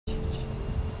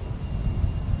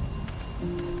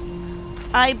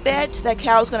I bet that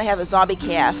cow's gonna have a zombie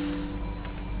calf.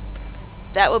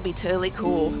 That would be totally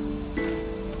cool.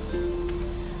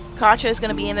 Katja's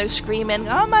gonna be in there screaming,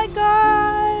 "Oh my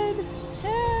god!"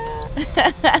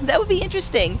 That would be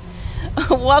interesting.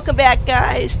 Welcome back,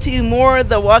 guys, to more of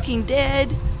The Walking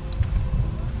Dead.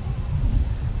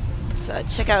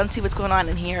 Let's check out and see what's going on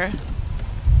in here.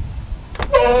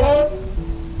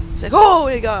 It's like, oh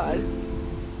my god.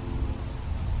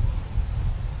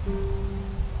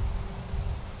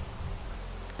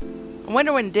 I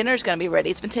wonder when dinner's gonna be ready.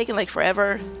 It's been taking like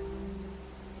forever.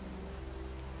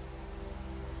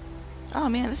 Oh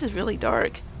man, this is really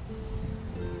dark.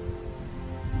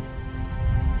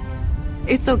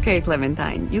 It's okay,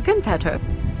 Clementine. You can pet her.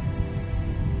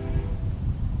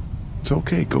 It's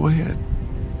okay, go ahead.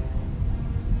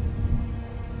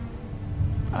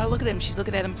 Oh, look at him. She's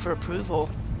looking at him for approval.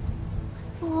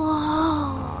 Whoa.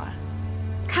 Aw.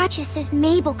 Katja says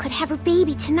Mabel could have her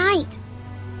baby tonight.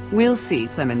 We'll see,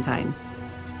 Clementine.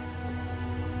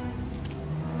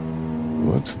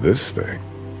 What's this thing?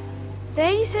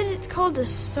 Daddy said it's called a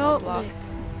salt block. lick.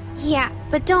 Yeah,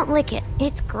 but don't lick it.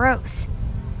 It's gross.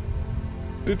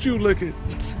 Did you lick it?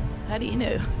 How do you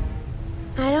know?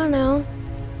 I don't know.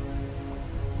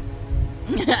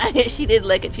 She did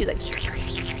lick it. She was like...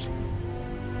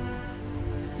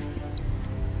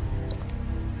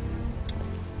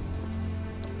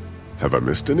 Have I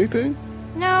missed anything?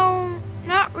 No,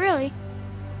 not really.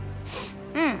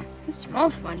 It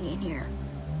smells funny in here.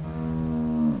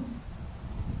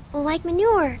 Like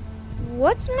manure.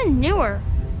 What's manure?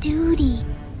 Duty.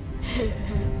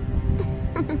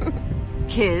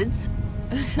 Kids?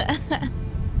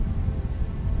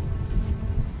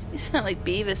 You sound like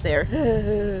Beavis there.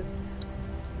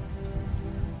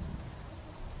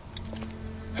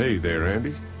 Hey there,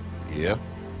 Andy. Yeah?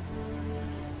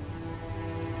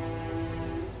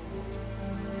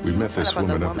 We met this What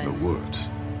about woman the up in the woman? woods.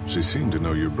 She seemed to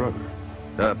know your brother.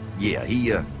 Yeah,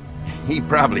 he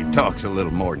probably talks a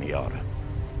little more than he oughta.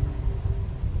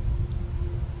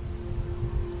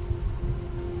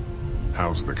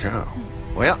 How's the cow?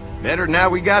 Well, better now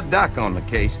we got Doc on the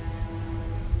case.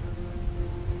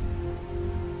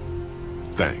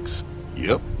 Thanks.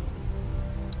 Yep.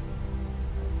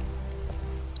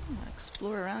 I'll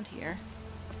explore around here.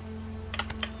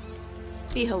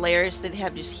 Be hilarious. They'd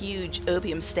have just huge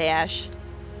opium stash.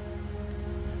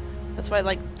 That's why,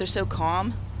 like, they're so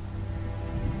calm.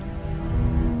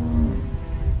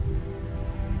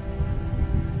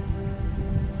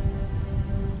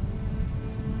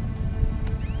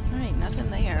 Alright, nothing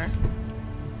there.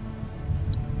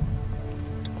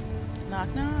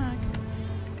 Knock, knock.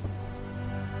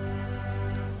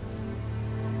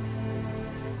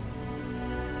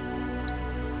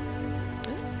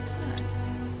 Ooh, what's that?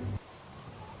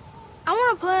 I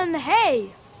want to play in the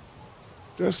hay.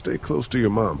 Just stay close to your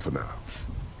mom for now.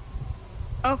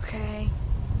 Okay.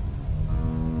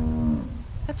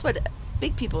 That's what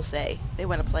big people say. They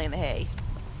want to play in the hay.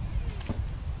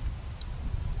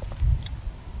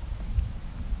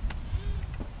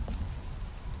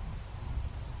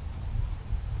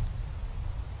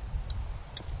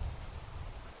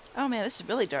 Oh man, this is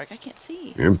really dark. I can't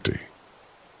see. Empty.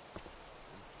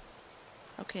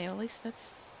 Okay, well, at least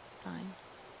that's fine.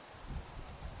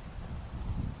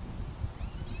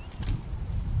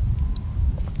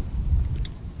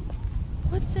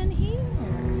 What's in here?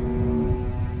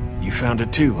 You found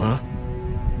it too, huh?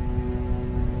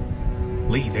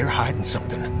 Lee, they're hiding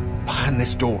something behind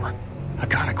this door. I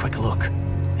got a quick look.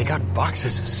 They got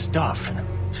boxes of stuff and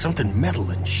something metal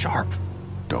and sharp.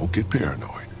 Don't get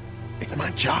paranoid. It's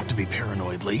my job to be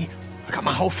paranoid, Lee. I got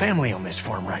my whole family on this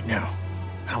farm right now.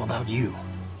 How about you?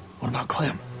 What about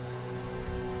Clem?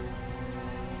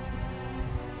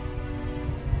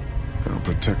 I'll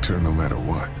protect her no matter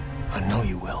what. I know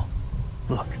you will.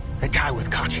 Look, that guy with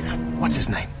Katja, what's his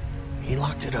name? He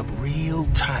locked it up real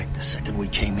tight the second we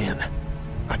came in.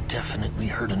 I definitely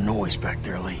heard a noise back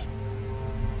there, Lee.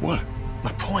 What?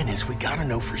 My point is, we gotta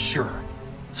know for sure.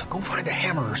 So go find a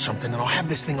hammer or something and I'll have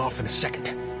this thing off in a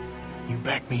second. You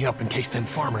back me up in case them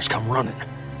farmers come running.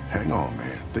 Hang on,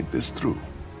 man. Think this through.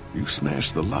 You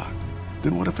smashed the lock.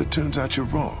 Then what if it turns out you're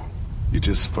wrong? You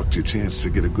just fucked your chance to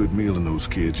get a good meal in those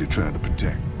kids you're trying to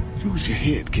protect. Use your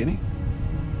head, Kenny.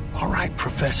 All right,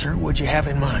 Professor, what'd you have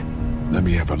in mind? Let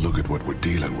me have a look at what we're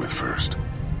dealing with first.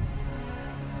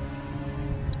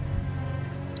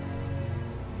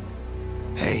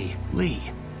 Hey, Lee,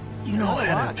 you know how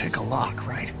to locks. pick a lock,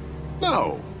 right?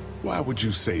 No. Why would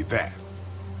you say that?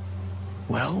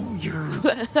 Well, you're,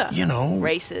 you know,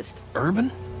 Racist.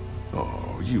 urban?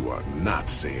 Oh, you are not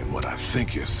saying what I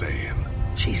think you're saying.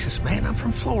 Jesus, man, I'm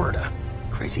from Florida.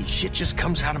 Crazy shit just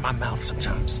comes out of my mouth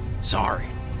sometimes. Sorry.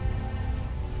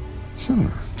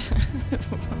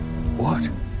 What?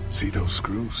 See those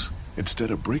screws? Instead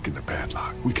of breaking the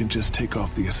padlock, we can just take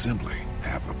off the assembly,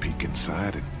 have a peek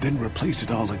inside, and then replace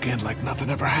it all again like nothing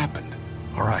ever happened.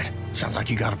 All right, sounds like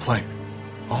you got a plan.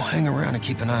 I'll hang around and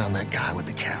keep an eye on that guy with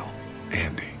the cow.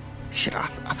 Andy. Shit, I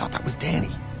thought that was Danny.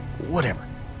 Whatever.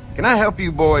 Can I help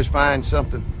you boys find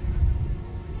something?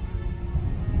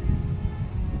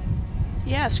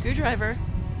 Yeah, screwdriver.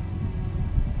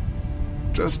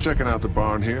 Just checking out the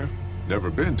barn here. Never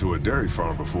been to a dairy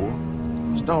farm before.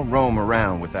 Just don't roam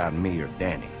around without me or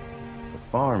Danny. The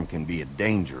farm can be a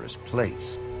dangerous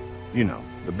place. You know,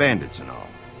 the bandits and all.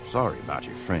 Sorry about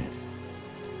your friend.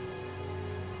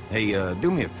 Hey,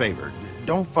 do me a favor.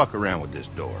 Don't fuck around with this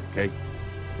door, okay?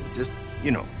 Just,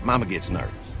 you know, Mama gets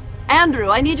nervous. Andrew,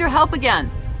 I need your help again.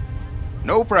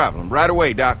 No problem. Right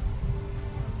away, Doc.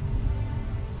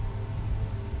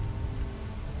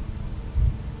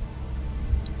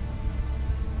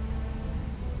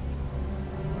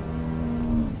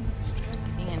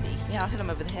 Distract Andy. Yeah, I'll hit him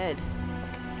over the head.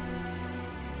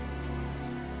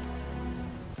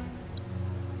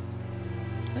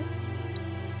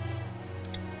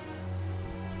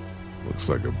 Looks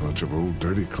like a bunch of old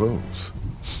dirty clothes.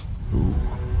 Ooh,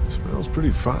 smells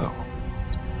pretty foul.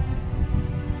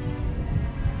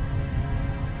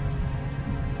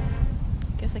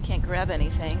 Guess I can't grab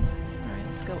anything. Alright,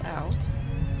 let's go out.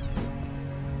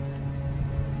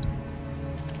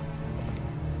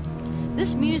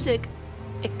 This music,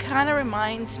 it kind of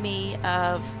reminds me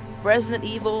of Resident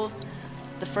Evil,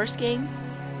 the first game.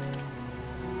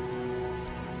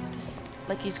 It's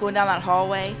like he's going down that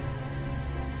hallway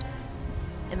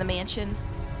in the mansion.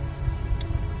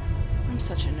 I'm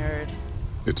such a nerd.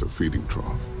 It's a feeding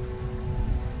trough.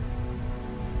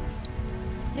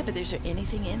 Yeah, but is there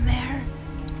anything in there?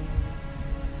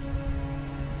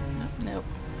 Nope.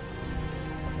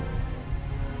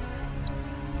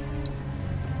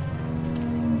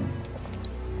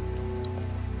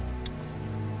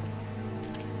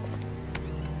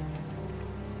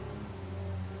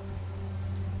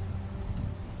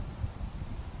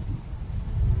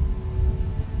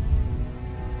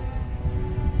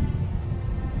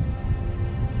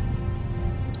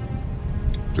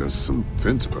 Just some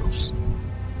fence posts.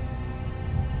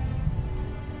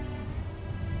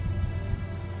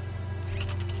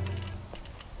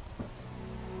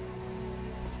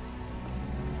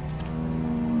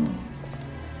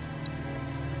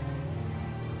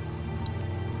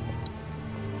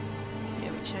 Okay,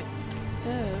 we check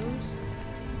those.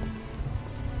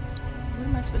 What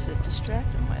am I supposed to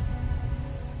distract him with?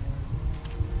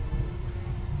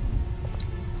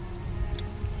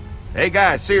 Hey,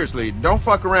 guys, seriously, don't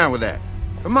fuck around with that.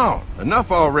 Come on, enough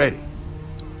already.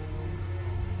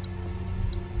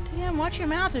 Damn, watch your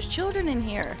mouth. There's children in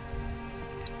here.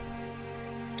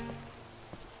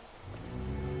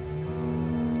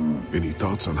 Any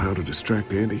thoughts on how to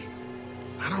distract Andy?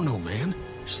 I don't know, man.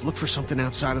 Just look for something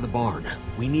outside of the barn.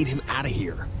 We need him out of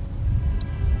here.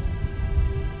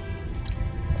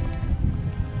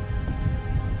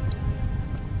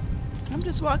 I'm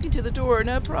just walking to the door,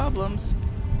 no problems.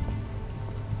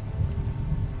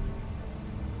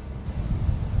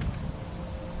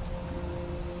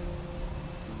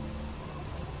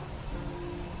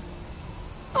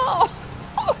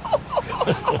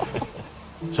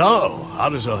 So, how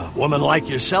does a woman like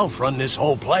yourself run this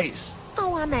whole place?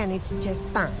 Oh, I managed just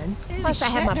fine. Hey, Plus, I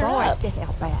have my shut her boys up. to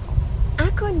help out. I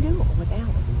couldn't do it without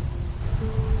them.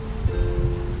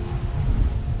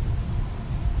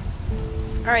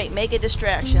 Alright, make a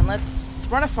distraction. Let's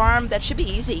run a farm. That should be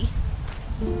easy.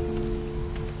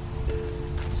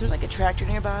 Is there like a tractor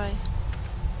nearby?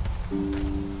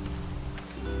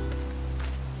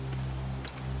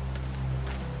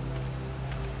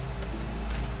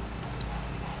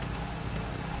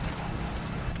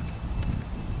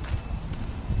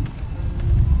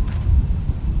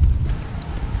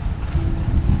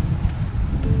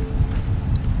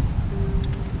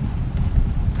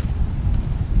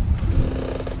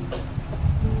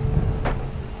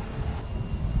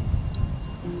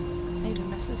 Maybe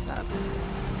mess this up.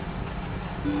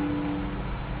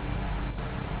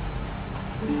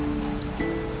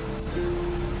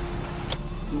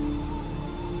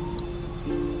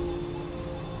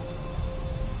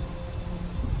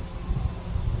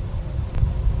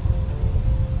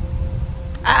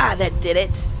 Ah, that did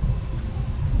it.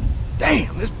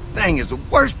 Damn, this thing is the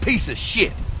worst piece of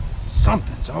shit.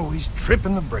 Something's always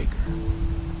tripping the breaker.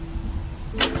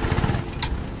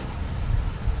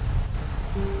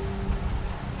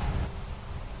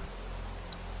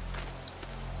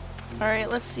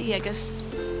 Alright, let's see. I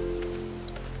guess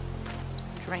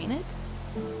Drain it?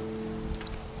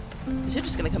 Because you're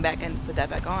just going to come back and put that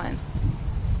back on.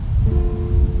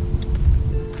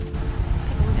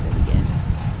 Take a look at it again.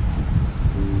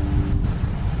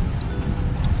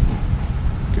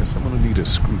 Guess I'm gonna need a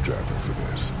screwdriver for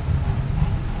this.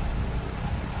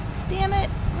 Damn it!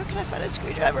 Where can I find a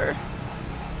screwdriver?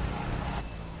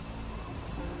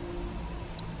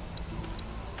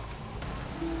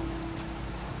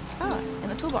 Ah, in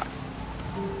the toolbox.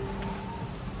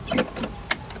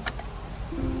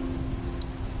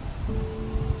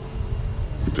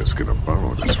 I'm just gonna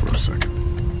borrow this for a second.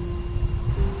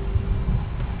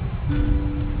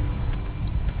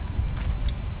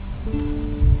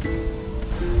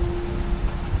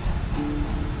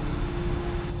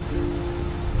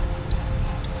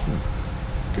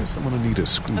 Guess I'm gonna need a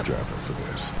screwdriver for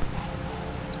this.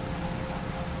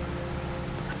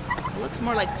 It looks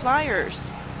more like pliers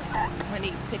when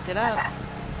he picked it up.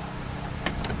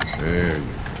 There you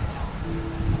go.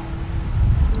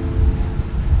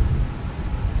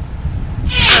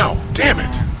 Ow! Damn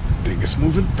it! The thing is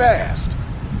moving fast.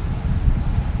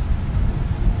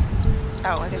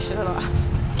 Oh, I gotta shut it off.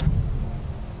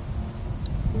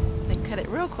 Then cut it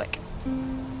real quick.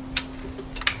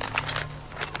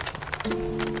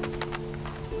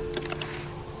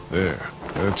 There,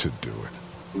 that should do it.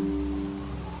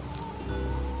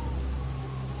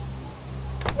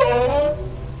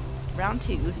 Round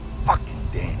 2. Fucking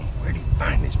Danny, where'd he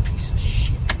find this piece of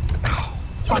shit? Oh,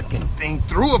 fucking thing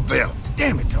threw a belt.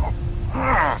 Damn it, dog.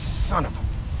 Ah, son of a...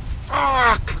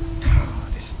 Fuck! Oh,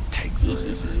 this take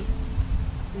forever.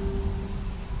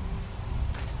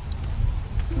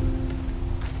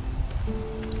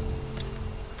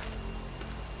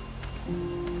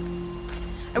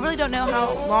 I really don't know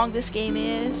how long this game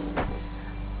is.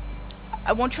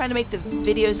 I won't try to make the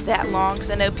videos that long because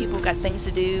I know people got things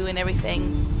to do and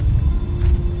everything.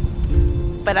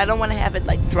 But I don't want to have it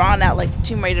like drawn out like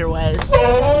Tomb Raider was.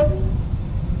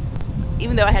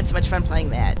 Even though I had so much fun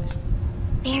playing that.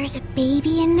 There's a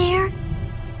baby in there?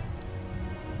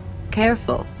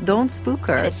 Careful, don't spook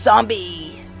her. And it's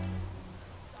zombie.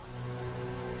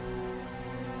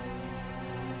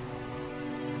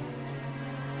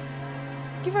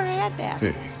 Give her hat back.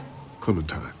 Hey,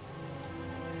 Clementine.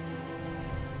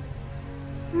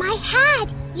 My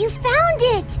hat! You found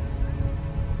it!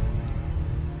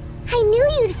 I knew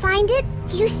you'd find it.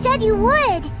 You said you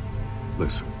would.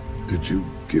 Listen, did you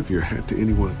give your hat to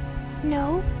anyone?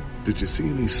 No, Did you see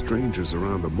any strangers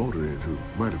around the motor inn who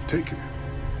might have taken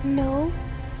it? no.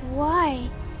 Why?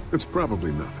 It's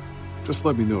probably nothing. Just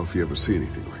let me know if you ever see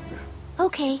anything like that.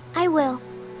 Okay, I will.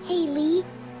 Hey, Lee.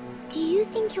 Do you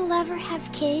think you'll ever have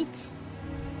kids?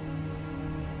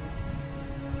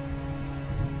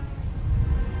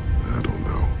 I don't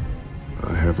know.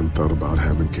 I haven't thought about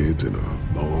having kids in a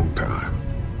long time.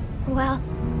 Well,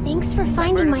 thanks for I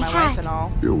finding murdered my my wife and hat.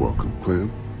 all. You're welcome, Clem.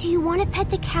 Do you want to pet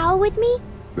the cow with me?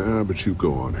 Nah, but you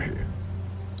go on ahead.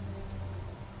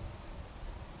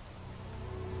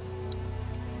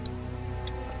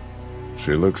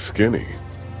 She looks skinny.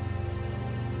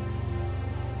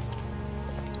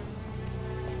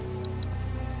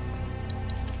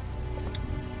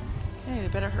 Okay, we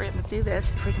better hurry up and do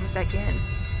this before he comes back in.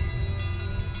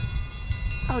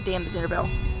 Oh, damn the dinner bell.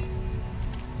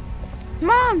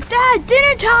 Mom, Dad,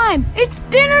 dinner time! It's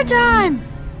dinner time!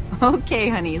 Okay,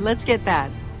 honey, let's get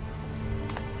that.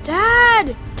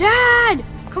 Dad! Dad!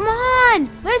 Come on!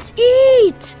 Let's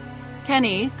eat!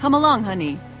 Kenny, come along,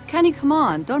 honey. Kenny, come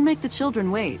on. Don't make the children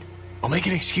wait. I'll make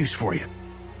an excuse for you.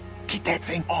 Get that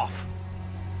thing off.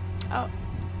 Oh,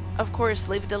 of course,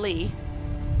 leave it to Lee.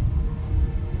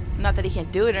 Not that he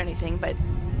can't do it or anything, but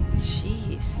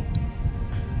jeez.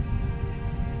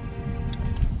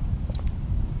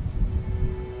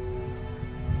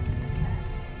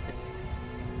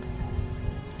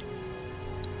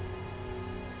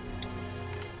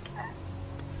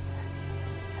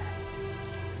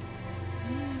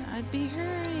 I'd be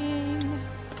hurrying.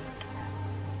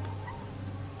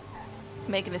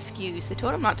 Make an excuse. They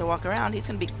told him not to walk around. He's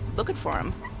going to be looking for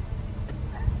him.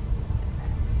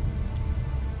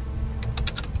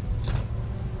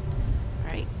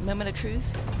 Alright, moment of truth.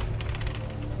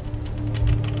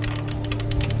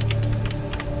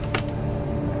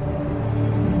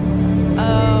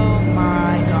 Oh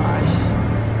my gosh.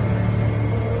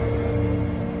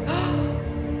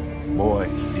 Boy,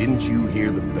 didn't you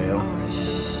hear the bell? Oh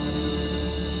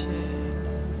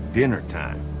shit. Dinner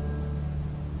time.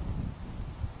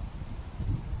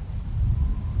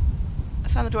 I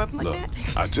found the door open like Look,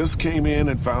 that? I just came in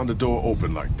and found the door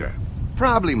open like that.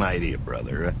 Probably my idea,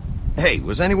 brother. Hey,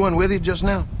 was anyone with you just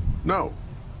now? No.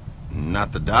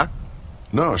 Not the doc?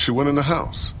 No, she went in the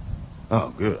house. Oh,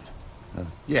 good.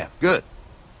 Yeah, good.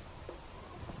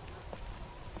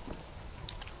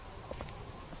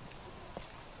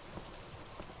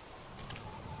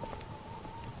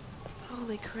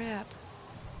 Holy crap.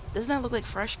 Doesn't that look like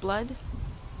fresh blood?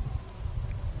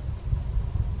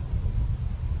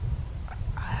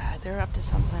 They're up to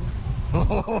something.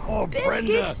 Oh,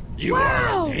 Brenda, you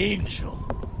are an angel.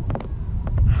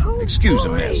 Oh, Excuse the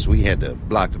boy. mess. We had to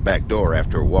block the back door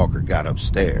after Walker got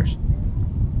upstairs.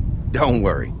 Don't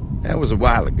worry. That was a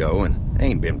while ago, and I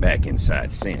ain't been back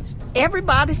inside since.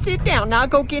 Everybody sit down. I'll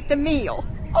go get the meal.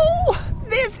 Oh,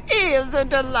 this is a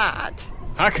delight.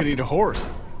 I could eat a horse.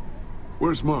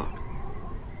 Where's Mark?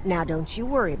 Now, don't you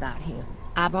worry about him.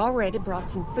 I've already brought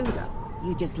some food up.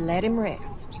 You just let him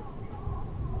rest.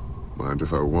 Mind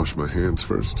if I wash my hands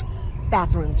first?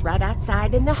 Bathroom's right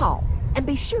outside in the hall. And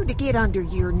be sure to get under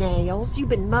your nails. You've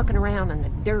been mucking around in the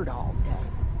dirt all day.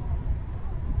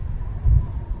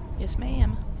 Yes,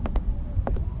 ma'am.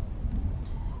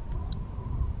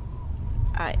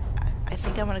 I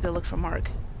think I'm gonna go look for Mark.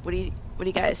 What do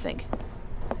you guys think?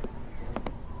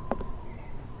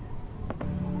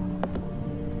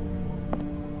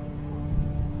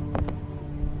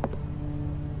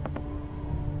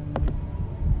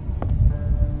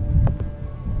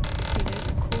 Okay, there's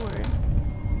a cord.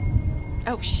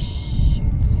 Oh shit!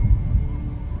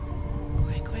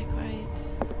 Quiet, quiet, quiet.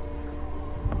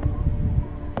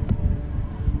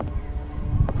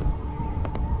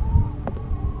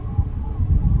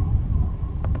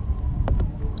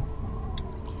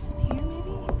 He's in here,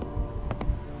 maybe?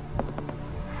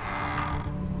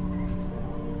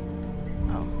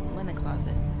 Oh, linen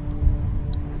closet.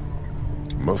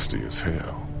 Musty as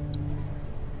hell.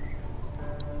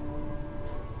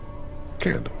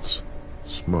 Candles.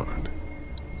 Smart.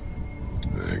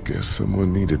 I guess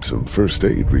someone needed some first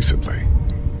aid recently.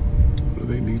 What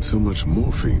do they need so much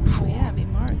morphine for? Yeah, it'd be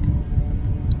Mark.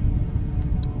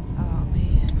 Oh,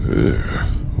 man.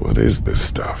 Ugh, what is this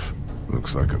stuff?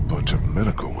 Looks like a bunch of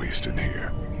medical waste in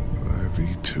here.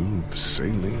 IV tubes,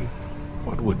 saline.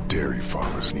 What would dairy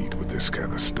farmers need with this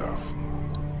kind of stuff?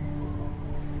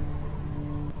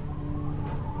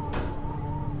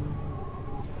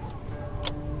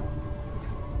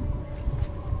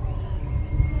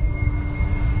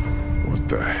 What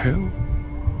the hell?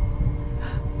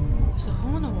 There's a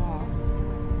hole in the wall.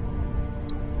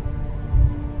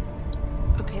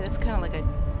 Okay, that's kind of like a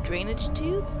drainage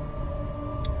tube.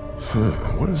 Huh,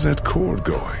 where's that cord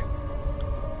going?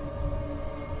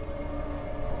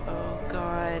 Oh,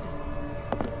 God.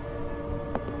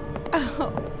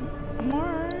 Oh,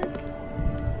 Mark.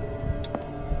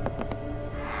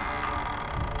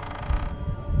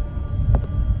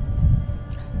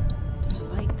 There's a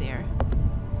light there.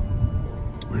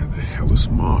 Where the hell is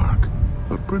Mark?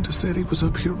 Thought Brenda said he was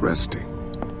up here resting.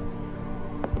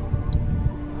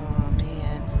 Oh,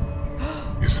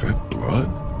 man. Is that blood?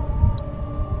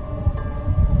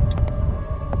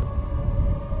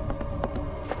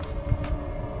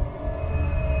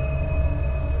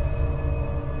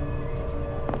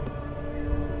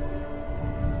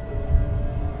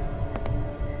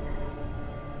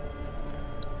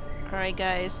 Alright,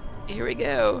 guys. Here we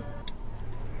go.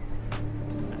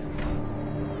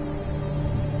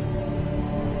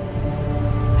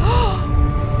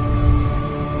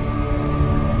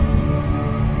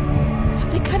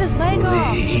 They cut his leg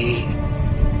off.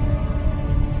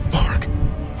 Mark!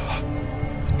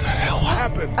 What the hell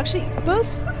happened? Actually, both.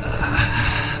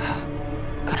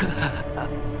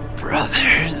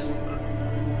 Brothers,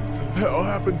 What the hell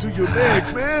happened to your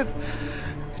legs, man?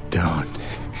 don't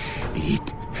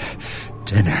eat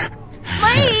dinner.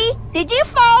 Lee, did you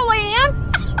fall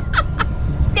in?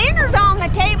 Dinner's on the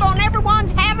table and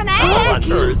everyone's having How egg.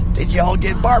 on earth did y'all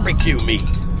get barbecue meat?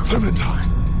 Clementine!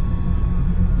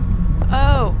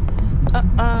 Oh.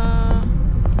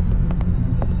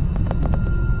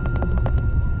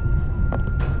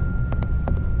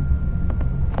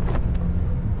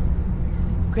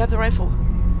 Grab the rifle.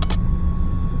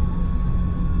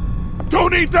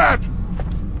 Don't eat that!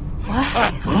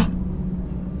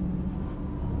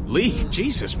 Lee,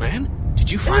 Jesus, man. Did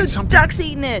you find Dude, something? Duck's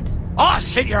eating it. Oh,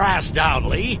 sit your ass down,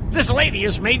 Lee. This lady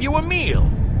has made you a meal.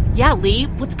 Yeah, Lee,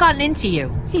 what's gotten into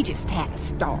you? He just had a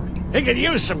start. He could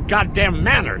use some goddamn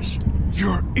manners.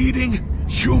 You're eating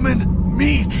human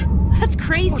meat! That's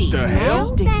crazy. What the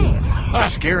hell? Thanks. You're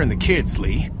scaring the kids,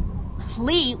 Lee.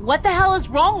 Lee, what the hell is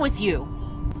wrong with you?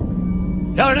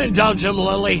 Don't indulge him,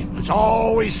 Lily. There's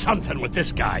always something with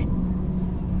this guy.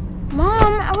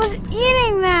 Mom, I was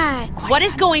eating that. What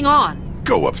is going on?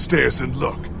 Go upstairs and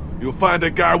look. You'll find a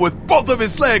guy with both of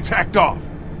his legs hacked off.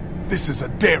 This is a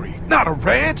dairy, not a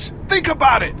ranch. Think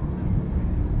about it.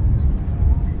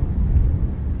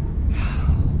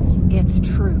 It's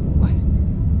true.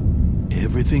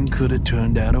 Everything could have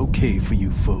turned out okay for you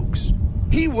folks.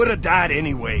 He would have died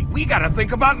anyway. We gotta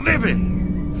think about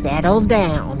living. Settle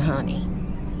down, honey.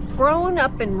 Growing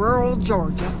up in rural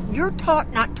Georgia, you're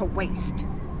taught not to waste.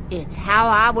 It's how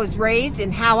I was raised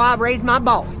and how I raised my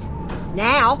boys.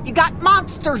 Now, you got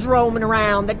monsters roaming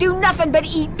around that do nothing but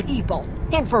eat people.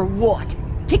 And for what?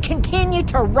 To continue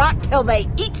to rot till they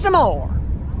eat some more.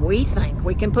 We think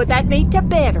we can put that meat to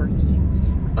better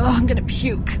use. Oh, I'm gonna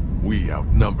puke. We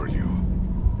outnumber you.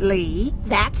 Lee,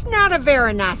 that's not a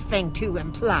very nice thing to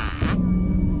imply.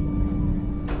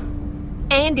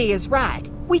 Andy is right.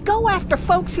 We go after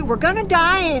folks who were gonna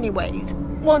die anyways,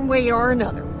 one way or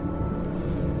another.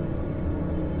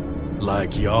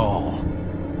 Like y'all.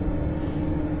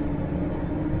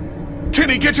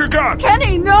 Kenny, get your gun!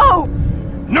 Kenny, no!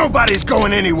 Nobody's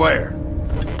going anywhere.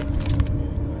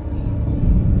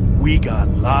 We got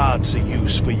lots of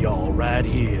use for y'all right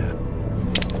here.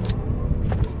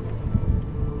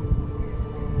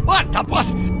 What the what?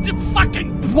 The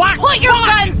fucking what? Put your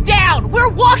guns down! We're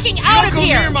walking out of Don't go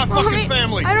here! near my fucking Mommy,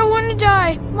 family. I don't want to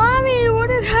die. Mommy, what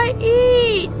did I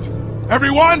eat?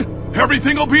 Everyone,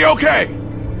 everything will be okay.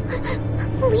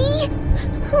 Lee?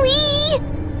 Lee?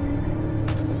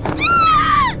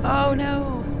 Oh no.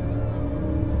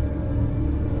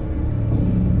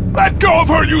 Let go of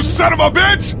her, you son of a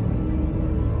bitch!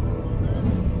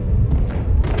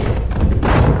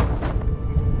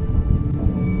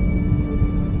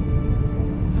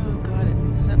 Oh god,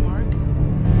 is that Mark?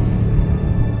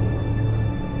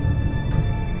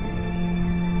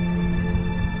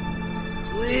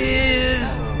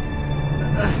 Please!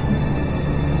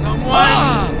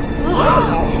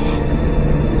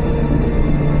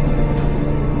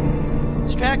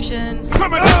 Distraction.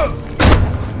 Coming up!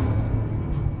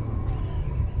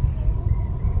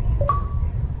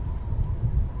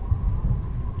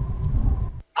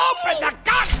 Open the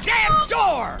goddamn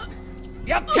door!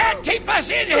 You can't keep us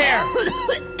in here!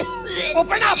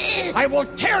 Open up! I will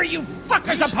tear you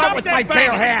fuckers apart with my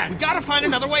bare hands! We gotta find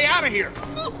another way out of here.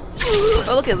 Oh,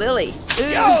 look at Lily.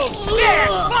 You sick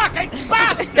fucking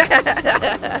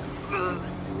bastard!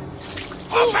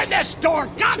 Open this door,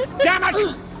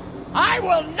 goddammit! I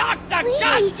will knock the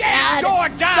goddamn door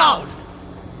down!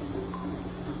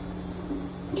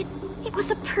 It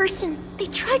was a person. They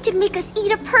tried to make us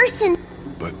eat a person.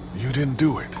 But you didn't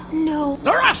do it. No.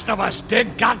 The rest of us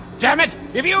did, goddammit!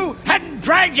 If you hadn't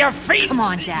dragged your feet... Come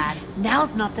on, Dad.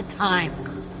 Now's not the time.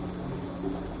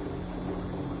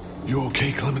 You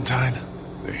okay, Clementine?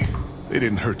 They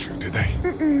didn't hurt you, did they?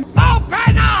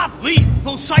 Open up! Lee,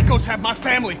 those psychos have my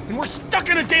family, and we're stuck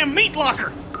in a damn meat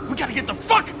locker. We gotta get the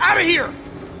fuck out of here.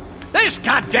 This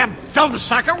goddamn film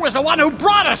sucker was the one who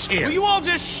brought us here! Will you all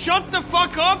just shut the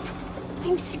fuck up?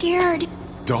 I'm scared.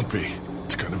 Don't be.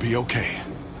 It's gonna be okay.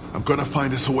 I'm gonna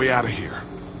find us a way out of here.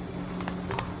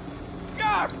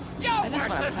 I just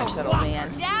want to punch that old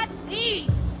man. Dad, please!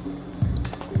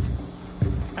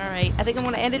 Alright, I think I'm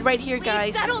going to end it right here,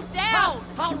 guys. Settle down!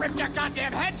 I'll rip your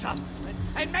goddamn heads up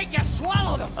and make you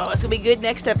swallow them! Oh, it's going to be good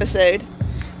next episode.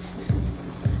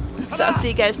 So I'll see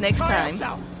you guys next time.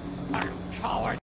 Coward.